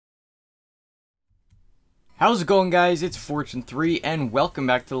How's it going, guys? It's Fortune3 and welcome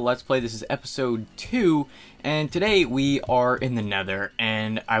back to the Let's Play. This is episode 2 and today we are in the nether,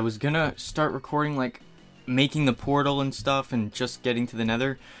 and I was gonna start recording like making the portal and stuff and just getting to the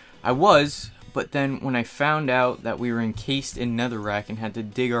nether. I was, but then when I found out that we were encased in netherrack and had to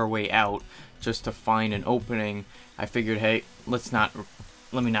dig our way out just to find an opening, I figured, hey, let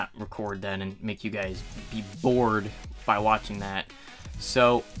me not record then and make you guys be bored by watching that.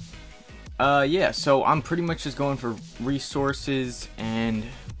 So yeah, so I'm pretty much just going for resources and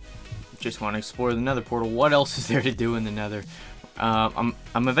just want to explore the nether portal. What else is there to do in the nether? I'm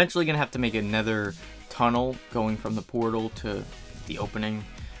eventually going to have to make a nether tunnel going from the portal to the opening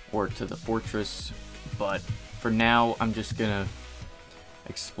or to the fortress, but for now I'm just going to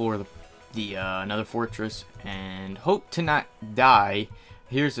explore the nether fortress and hope to not die.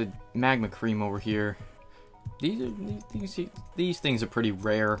 Here's a magma cream over here. These things are pretty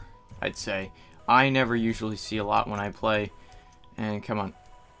rare, I'd say. I never usually see a lot when I play. And come on.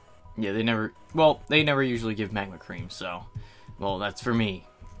 Yeah, they never usually give magma cream, so well, that's for me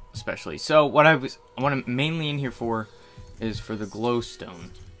especially. So what I'm mainly in here for is for the glowstone.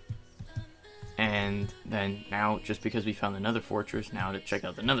 And then now, just because we found another fortress, now to check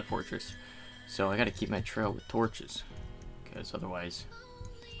out the nether fortress. So I gotta keep my trail with torches, because otherwise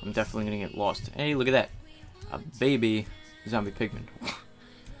I'm definitely gonna get lost. Hey, look at that. A baby zombie pigman.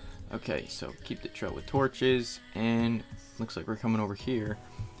 Okay, so keep the trail with torches, and looks like we're coming over here.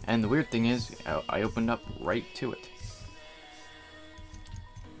 And the weird thing is, I opened up right to it.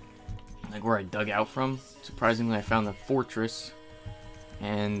 Like where I dug out from. Surprisingly, I found the fortress.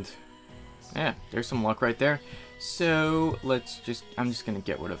 And yeah, there's some luck right there. So I'm just gonna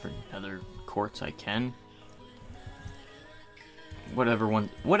get whatever nether quartz I can.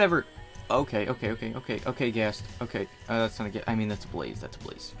 Whatever. Okay, ghast. Okay, that's not a I mean, that's a blaze. That's a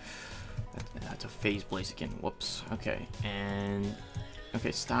blaze. That's a phase blaze again. Whoops. Okay, and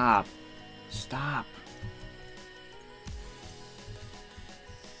okay, stop.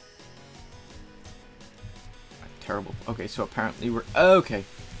 Terrible. Okay, so apparently we're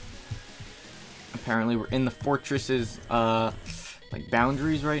in the fortress's like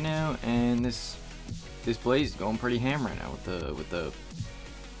boundaries right now, and this blaze is going pretty ham right now with the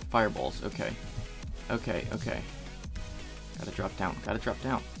fireballs. Okay.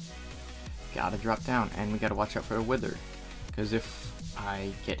 Gotta drop down, and we gotta watch out for a wither, because if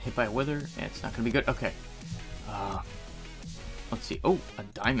I get hit by a wither, it's not gonna be good. Okay. Let's see. Oh, a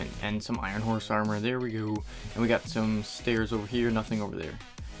diamond and some iron horse armor. There we go. And we got some stairs over here. Nothing over there.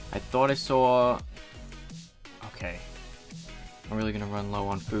 I thought I saw. Okay. I'm really gonna run low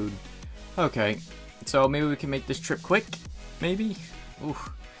on food. Okay. So maybe we can make this trip quick. Maybe. Ooh.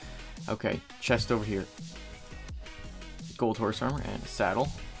 Okay, chest over here. Gold horse armor and a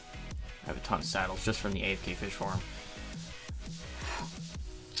saddle. I have a ton of saddles just from the AFK fish farm.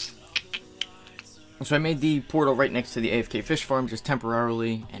 So I made the portal right next to the AFK fish farm just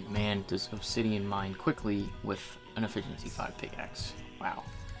temporarily, and man, does obsidian mine quickly with an efficiency 5 pickaxe. Wow.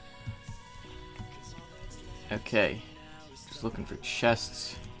 Okay, just looking for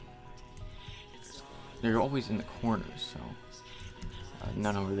chests. They're always in the corners, so.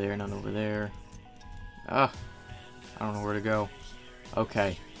 None over there, none over there. I don't know where to go.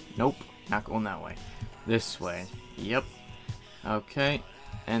 Okay. Nope, not going that way. This way. Yep. Okay.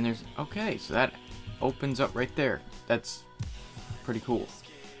 And there's... Okay, so that opens up right there. That's pretty cool.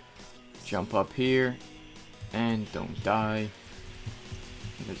 Jump up here. And don't die.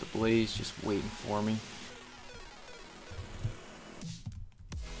 There's a blaze just waiting for me.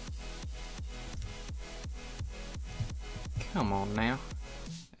 Come on now.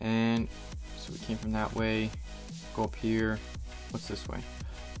 And so we came from that way. Go up here. What's this way?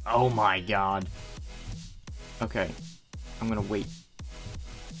 Oh my god. Okay. I'm gonna wait.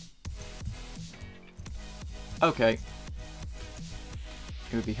 Okay.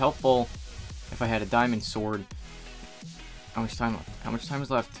 It would be helpful if I had a diamond sword. How much time left? How much time is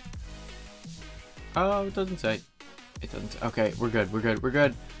left? Oh, it doesn't say. It doesn't say. Okay, we're good.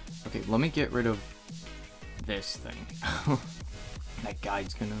 Okay, let me get rid of this thing. That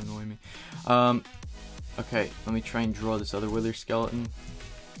guide's gonna annoy me. Okay, let me try and draw this other wither skeleton.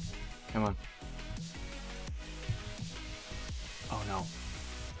 Come on. Oh no.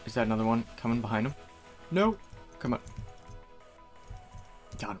 Is that another one coming behind him? No. Come on.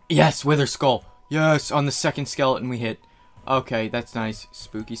 Got him. Yes, wither skull. Yes, on the second skeleton we hit. Okay, that's nice.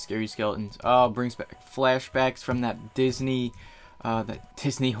 Spooky, scary skeletons. Oh, brings back flashbacks from that Disney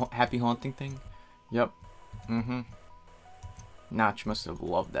Happy Haunting thing. Yep. Notch must have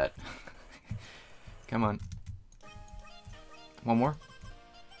loved that. Come on. One more.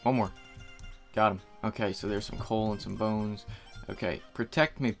 Got him. Okay, so there's some coal and some bones. Okay,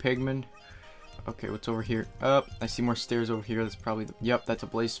 protect me, pigman. Okay, what's over here? Oh, I see more stairs over here. That's probably the... Yep, that's a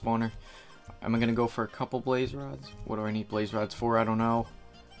blaze spawner. Am I gonna go for a couple blaze rods? What do I need blaze rods for? I don't know.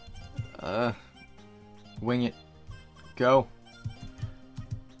 Wing it. Go.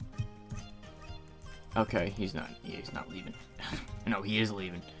 Okay, he's not leaving. No, he is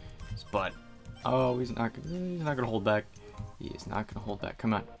leaving. But oh, he's not gonna hold back. He is not gonna hold back.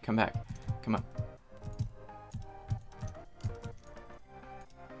 Come on, come back. Come on.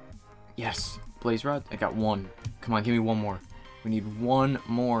 Yes, blaze rod. I got one. Come on, give me one more. We need one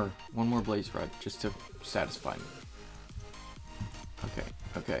more blaze rod just to satisfy me. Okay,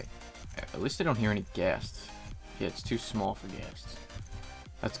 okay. At least I don't hear any ghasts. Yeah, it's too small for ghasts.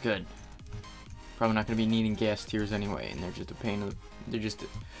 That's good. Probably not going to be needing ghast tiers anyway, and they're just a pain in the... They're just,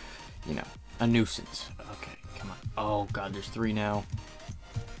 you know, a nuisance. Okay, come on. Oh, God, there's 3 now.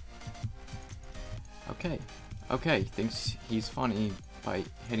 Okay. Okay, thinks he's funny by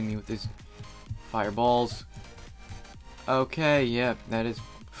hitting me with his fireballs. Okay, yeah, that is...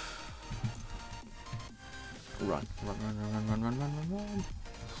 Run. Run, run, run, run, run, run, run, run, run.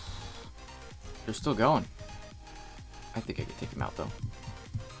 They're still going. I think I could take him out, though.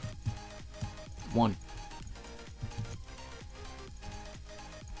 1.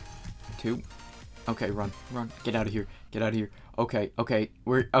 2. Okay, run, run. Get out of here. Get out of here. Okay, okay.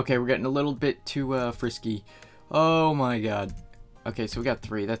 We're getting a little bit too frisky. Oh my god. Okay, so we got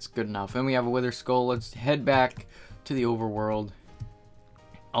 3. That's good enough. And we have a wither skull. Let's head back to the overworld.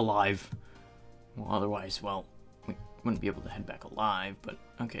 Alive. Well, otherwise, well, we wouldn't be able to head back alive, but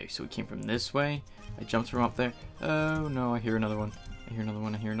okay, so we came from this way. I jumped from up there. Oh no, I hear another one. I hear another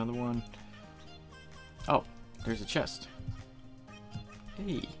one. I hear another one. Oh, there's a chest.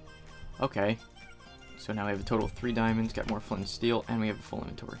 Hey. Okay. So now we have a total of 3 diamonds, got more flint and steel, and we have a full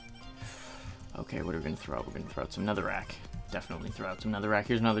inventory. Okay, what are we going to throw out? We're going to throw out some netherrack. Definitely throw out some netherrack.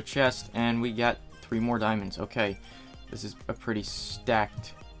 Here's another chest, and we got 3 more diamonds. Okay. This is a pretty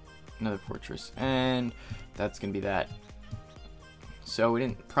stacked nether fortress, and that's going to be that. So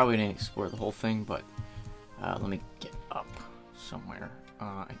we probably didn't explore the whole thing, but let me get up somewhere.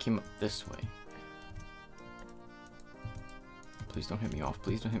 I came up this way. Please don't hit me off.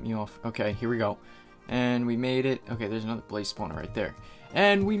 Please don't hit me off. Okay, here we go. And we made it. Okay, there's another blaze spawner right there.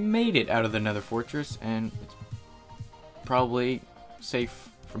 And we made it out of the nether fortress, and it's probably safe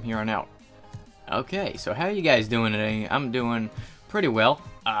from here on out. Okay, so how are you guys doing today? I'm doing pretty well.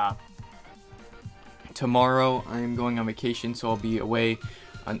 Tomorrow I'm going on vacation, so I'll be away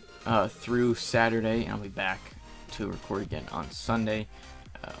on, through Saturday, and I'll be back to record again on Sunday.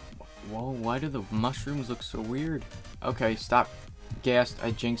 Whoa, why do the mushrooms look so weird? Okay, stop. Ghast,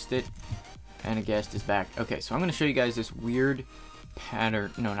 I jinxed it. And a ghast is back. Okay, so I'm going to show you guys this weird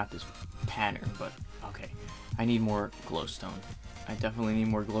pattern. No, not this pattern, but okay. I need more glowstone. I definitely need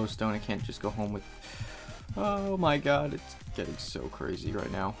more glowstone. I can't just go home with... Oh my god, it's getting so crazy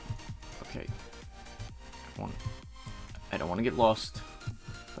right now. Okay. I don't want to get lost,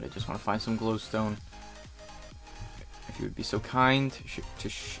 but I just want to find some glowstone. If you would be so kind to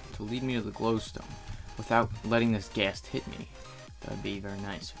lead me to the glowstone without letting this ghast hit me, that would be very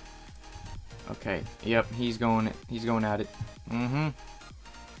nice. Okay, yep, he's going at it.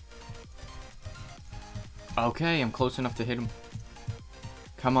 Okay, I'm close enough to hit him.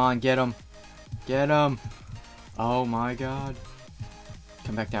 Come on, get him. Get him. Oh my god.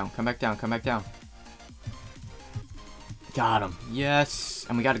 Come back down, come back down, come back down. Got him. Yes.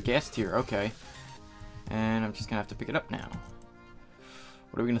 And we got a ghast here. Okay. And I'm just going to have to pick it up now.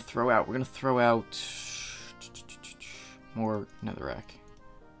 What are we going to throw out? We're going to throw out more netherrack.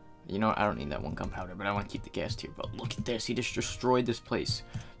 You know what? I don't need that 1 gunpowder, but I want to keep the ghast here. But look at this. He just destroyed this place.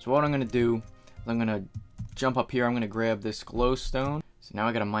 So what I'm going to do is I'm going to jump up here. I'm going to grab this glowstone. So now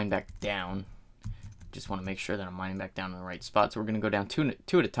I got to mine back down. Just want to make sure that I'm mining back down in the right spot. So we're going to go down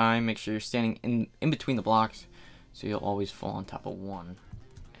two at a time. Make sure you're standing in between the blocks, so you'll always fall on top of 1.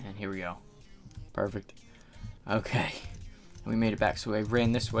 And here we go. Perfect. Okay. We made it back. So I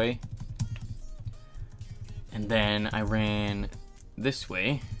ran this way. And then I ran this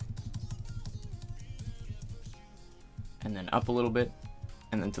way. And then up a little bit.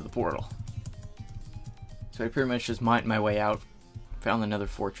 And then to the portal. So I pretty much just mined my way out. Found another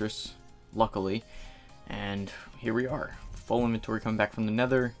fortress. Luckily. And here we are. Full inventory coming back from the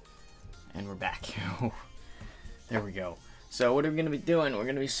nether. And we're back. There we go. So what are we going to be doing? We're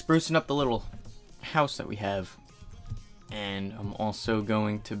going to be sprucing up the little house that we have. And I'm also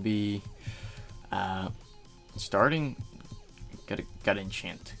going to be starting... Gotta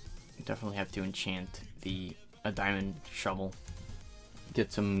enchant. Definitely have to enchant a diamond shovel.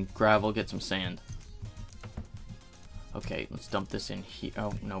 Get some gravel, get some sand. Okay, let's dump this in here.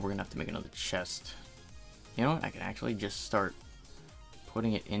 Oh, no, we're gonna have to make another chest. You know what? I can actually just start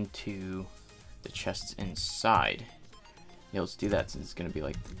putting it into the chests inside. Yeah, let's do that since it's gonna be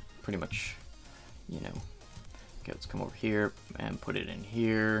like pretty much, you know. Okay, let's come over here and put it in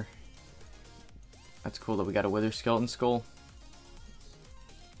here. That's cool that we got a wither skeleton skull.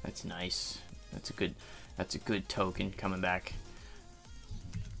 That's nice. That's a good token coming back.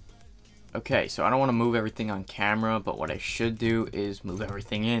 Okay, so I don't want to move everything on camera, but what I should do is move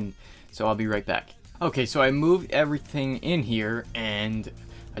everything in. So I'll be right back. Okay, so I moved everything in here, and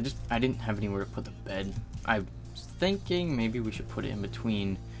I didn't have anywhere to put the bed. I was thinking maybe we should put it in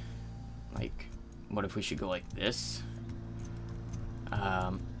between, like, what if we should go like this?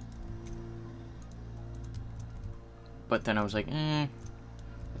 But then I was like,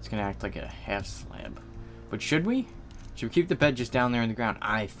 it's gonna act like a half slab. But should we? Should we keep the bed just down there in the ground?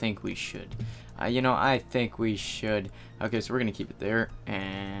 I think we should. You know, I think we should. Okay, so we're gonna keep it there,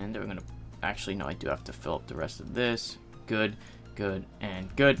 and we're gonna, actually, no, I do have to fill up the rest of this. Good, good,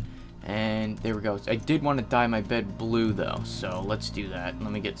 and good. And there we go. I did want to dye my bed blue, though, so let's do that.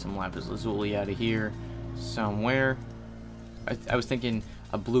 Let me get some lapis lazuli out of here somewhere. I was thinking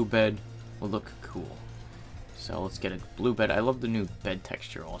a blue bed would look cool. So let's get a blue bed. I love the new bed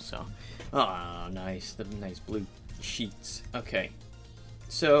texture also. Oh, nice. The nice blue sheets. Okay.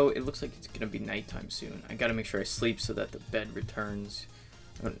 So it looks like it's going to be nighttime soon. I got to make sure I sleep so that the bed returns.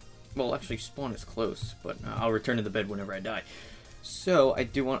 Well, actually, spawn is close, but I'll return to the bed whenever I die. So I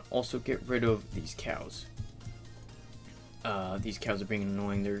do want to also get rid of these cows. These cows are being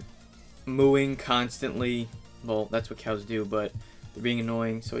annoying. They're mooing constantly. Well, that's what cows do, but they're being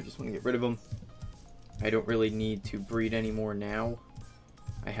annoying, so I just want to get rid of them. I don't really need to breed anymore now.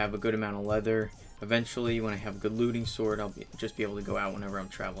 I have a good amount of leather. Eventually, when I have a good looting sword, I'll just be able to go out whenever I'm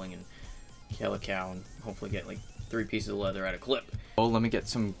traveling and kill a cow and hopefully get like 3 pieces of leather at a clip. Oh, let me get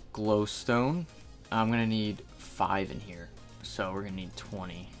some glowstone. I'm going to need 5 in here, so we're going to need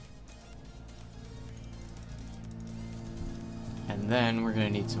 20. And then we're going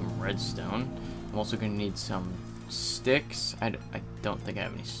to need some redstone. I'm also going to need some sticks. I don't think I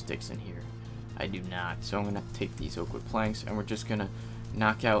have any sticks in here. I do not. So I'm going to take these oak wood planks, and we're just going to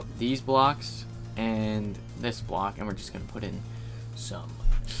knock out these blocks and this block, and we're just going to put in some,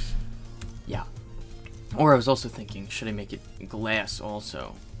 yeah. Or I was also thinking, should I make it glass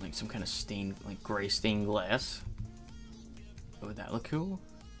also? Like some kind of stained, like gray stained glass? Would that look cool?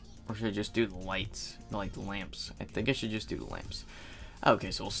 Or should I just do the lights, like the lamps? I think I should just do the lamps.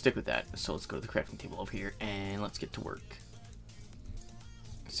 Okay, so we'll stick with that. So let's go to the crafting table over here, and let's get to work.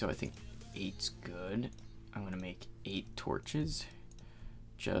 So I think 8's good. I'm going to make 8 torches,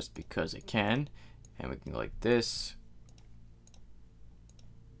 just because I can. And we can go like this.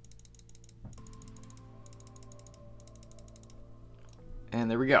 And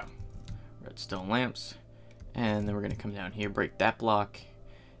there we go. Redstone lamps. And then we're going to come down here, break that block,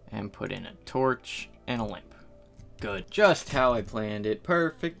 and put in a torch and a lamp. Good. Just how I planned it.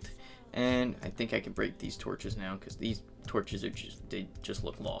 Perfect. And I think I can break these torches now, because these torches are they just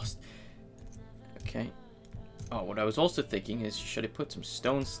look lost. Okay. Oh, what I was also thinking is, should I put some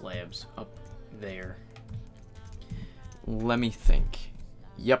stone slabs up there? Let me think.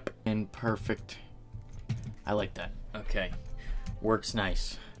 Yep, and perfect. I like that. Okay. Works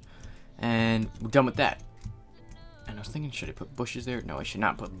nice. And we're done with that. And I was thinking, should I put bushes there? No, I should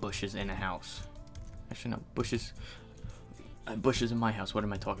not put bushes in a house. I should not. Bushes. Bushes in my house. What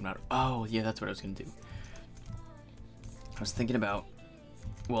am I talking about? Oh, yeah, that's what I was going to do. I was thinking about...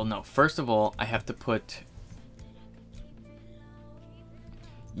 Well, no. First of all, I have to put...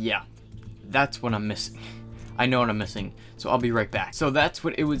 Yeah. That's what I'm missing. I know what I'm missing. So I'll be right back. So that's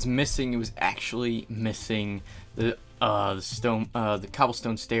what it was missing. It was actually missing the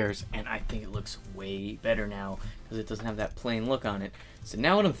cobblestone stairs, and I think it looks way better now because it doesn't have that plain look on it. So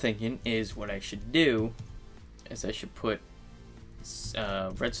now what I'm thinking is, what I should do is I should put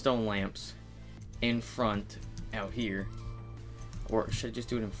redstone lamps in front out here. Or should I just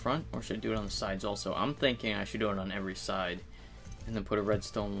do it in front, or should I do it on the sides also? I'm thinking I should do it on every side, and then put a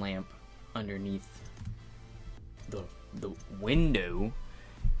redstone lamp underneath the window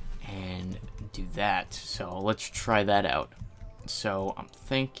and do that. So let's try that out. So I'm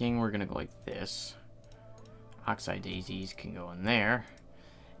thinking we're gonna go like this. Oxide daisies can go in there,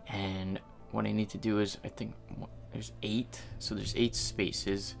 and what I need to do is, I think there's 8, so there's 8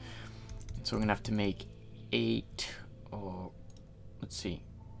 spaces, so we're gonna have to make 8, or let's see,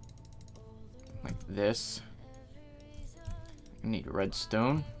 like this. I need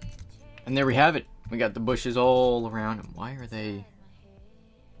redstone, and there we have it. We got the bushes all around. And why are they...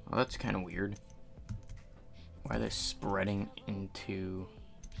 Oh, that's kind of weird. Why are they spreading into...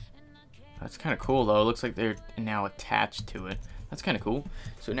 That's kind of cool, though. It looks like they're now attached to it. That's kind of cool.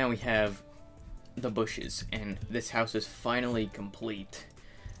 So now we have the bushes, and this house is finally complete.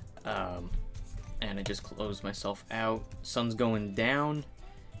 And I just closed myself out. Sun's going down,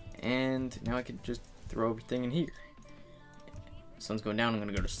 and now I can just throw everything in here. Sun's going down. I'm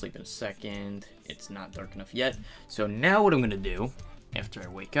gonna go to sleep in a second. It's not dark enough yet. So now what I'm gonna do after I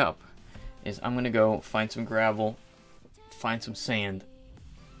wake up is I'm gonna go find some gravel, find some sand,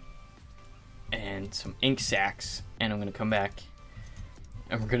 and some ink sacks, and I'm gonna come back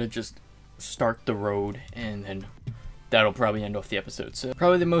and we're gonna just start the road, and then that'll probably end off the episode. So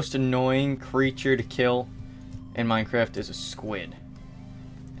probably the most annoying creature to kill in Minecraft is a squid.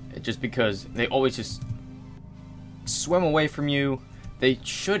 Just because they always just swim away from you. They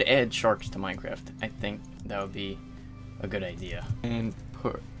should add sharks to Minecraft. I think that would be a good idea. And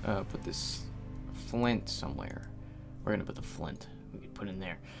put this flint somewhere. We're gonna put the flint. We can put in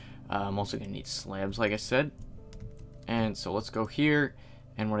there. I'm also gonna need slabs, like I said. And so let's go here.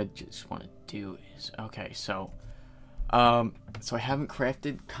 And what I just want to do is, okay, so I haven't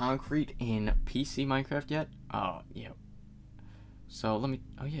crafted concrete in PC Minecraft yet. Yeah. So let me,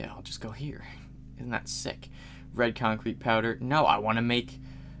 oh yeah, I'll just go here. Isn't that sick? Red concrete powder. No, I want to make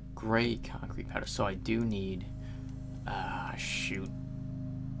gray concrete powder. So I do need, shoot.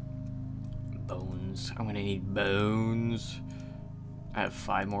 Bones. I'm going to need bones. I have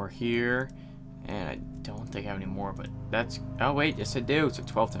 5 more here. And I don't think I have any more, but that's, oh wait, yes I do. So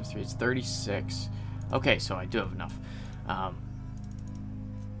 12 times 3 is 36. Okay, so I do have enough.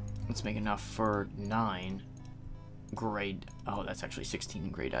 Let's make enough for 9 gray. Oh, that's actually 16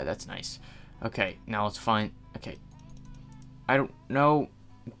 gray dye. That's nice. Okay, now let's find, okay. I don't know.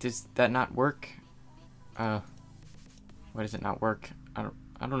 Does that not work? Why does it not work? I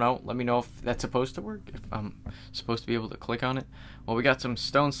don't know. Let me know if that's supposed to work. If I'm supposed to be able to click on it. Well, we got some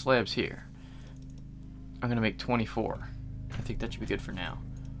stone slabs here. I'm gonna make 24. I think that should be good for now.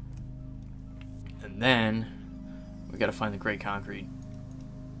 And then we gotta find the gray concrete.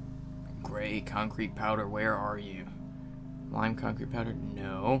 Gray concrete powder, where are you? Lime concrete powder?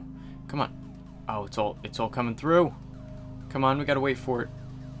 No. Come on. Oh, it's all coming through. Come on, we gotta wait for it.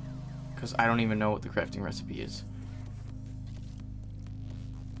 Because I don't even know what the crafting recipe is.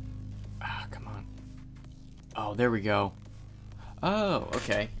 Ah, come on. Oh, there we go. Oh,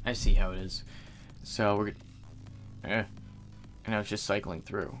 okay. I see how it is. So we're and I was just cycling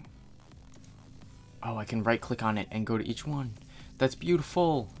through. Oh, I can right click on it and go to each one. That's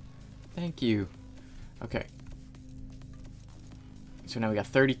beautiful. Thank you. Okay. So now we got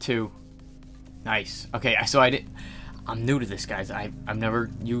 32. Nice. Okay, so I'm new to this, guys. I've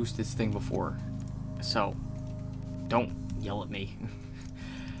never used this thing before. So don't yell at me.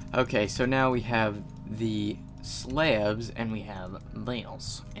 Okay, so now we have the slabs and we have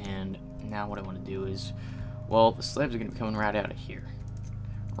nails. And now what I want to do is, well, the slabs are going to be coming right out of here.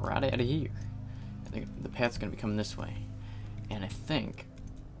 Right out of here. I think the path's going to be coming this way. And I think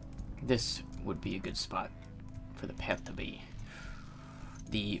this would be a good spot for the path to be.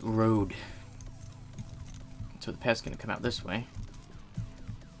 The road. So the path's going to come out this way.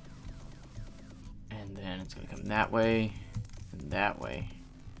 And then it's going to come that way. And that way.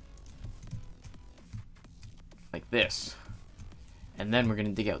 Like this. And then we're going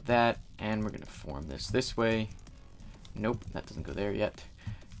to dig out that. And we're going to form this way. Nope, that doesn't go there yet.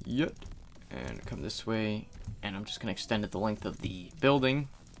 Yet. And come this way. And I'm just going to extend it the length of the building.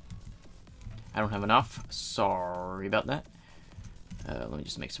 I don't have enough. Sorry about that. Let me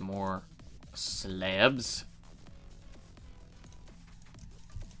just make some more slabs.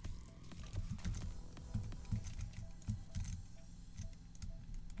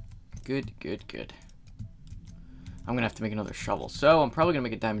 Good, good, good. I'm gonna have to make another shovel. So I'm probably gonna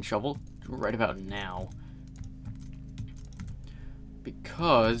make a diamond shovel right about now.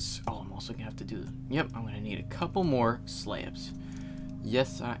 Because, oh, I'm also gonna have to do, yep, I'm gonna need a couple more slabs.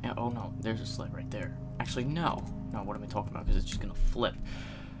 Yes, oh no, there's a slab right there. Actually, no. No, what am I talking about? Because it's just gonna flip.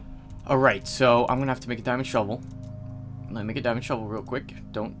 Alright, so I'm gonna have to make a diamond shovel. Let me make a diamond shovel real quick.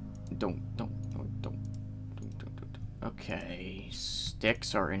 Don't. Okay,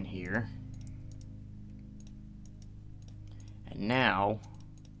 sticks are in here. And now,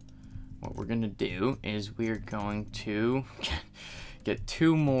 what we're gonna do is we're going to get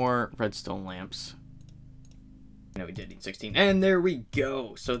 2 more redstone lamps. No, we did need 16. And there we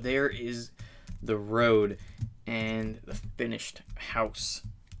go. So there is the road and the finished house.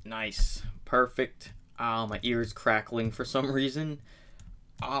 Nice. Perfect. Oh, my ear's crackling for some reason.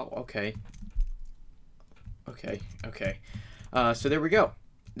 Oh, okay. Okay. So there we go.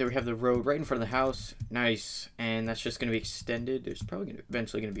 there we have the road right in front of the house. Nice. And that's just going to be extended. There's probably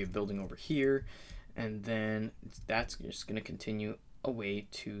eventually going to be a building over here. And then that's just going to continue away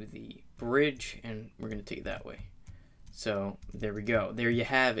to the bridge. And we're going to take it that way. So there we go. There you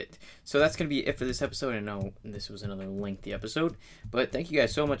have it. So that's going to be it for this episode. I know this was another lengthy episode. But thank you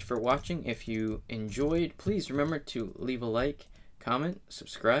guys so much for watching. If you enjoyed, please remember to leave a like, comment,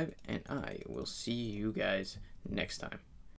 subscribe, and I will see you guys next time.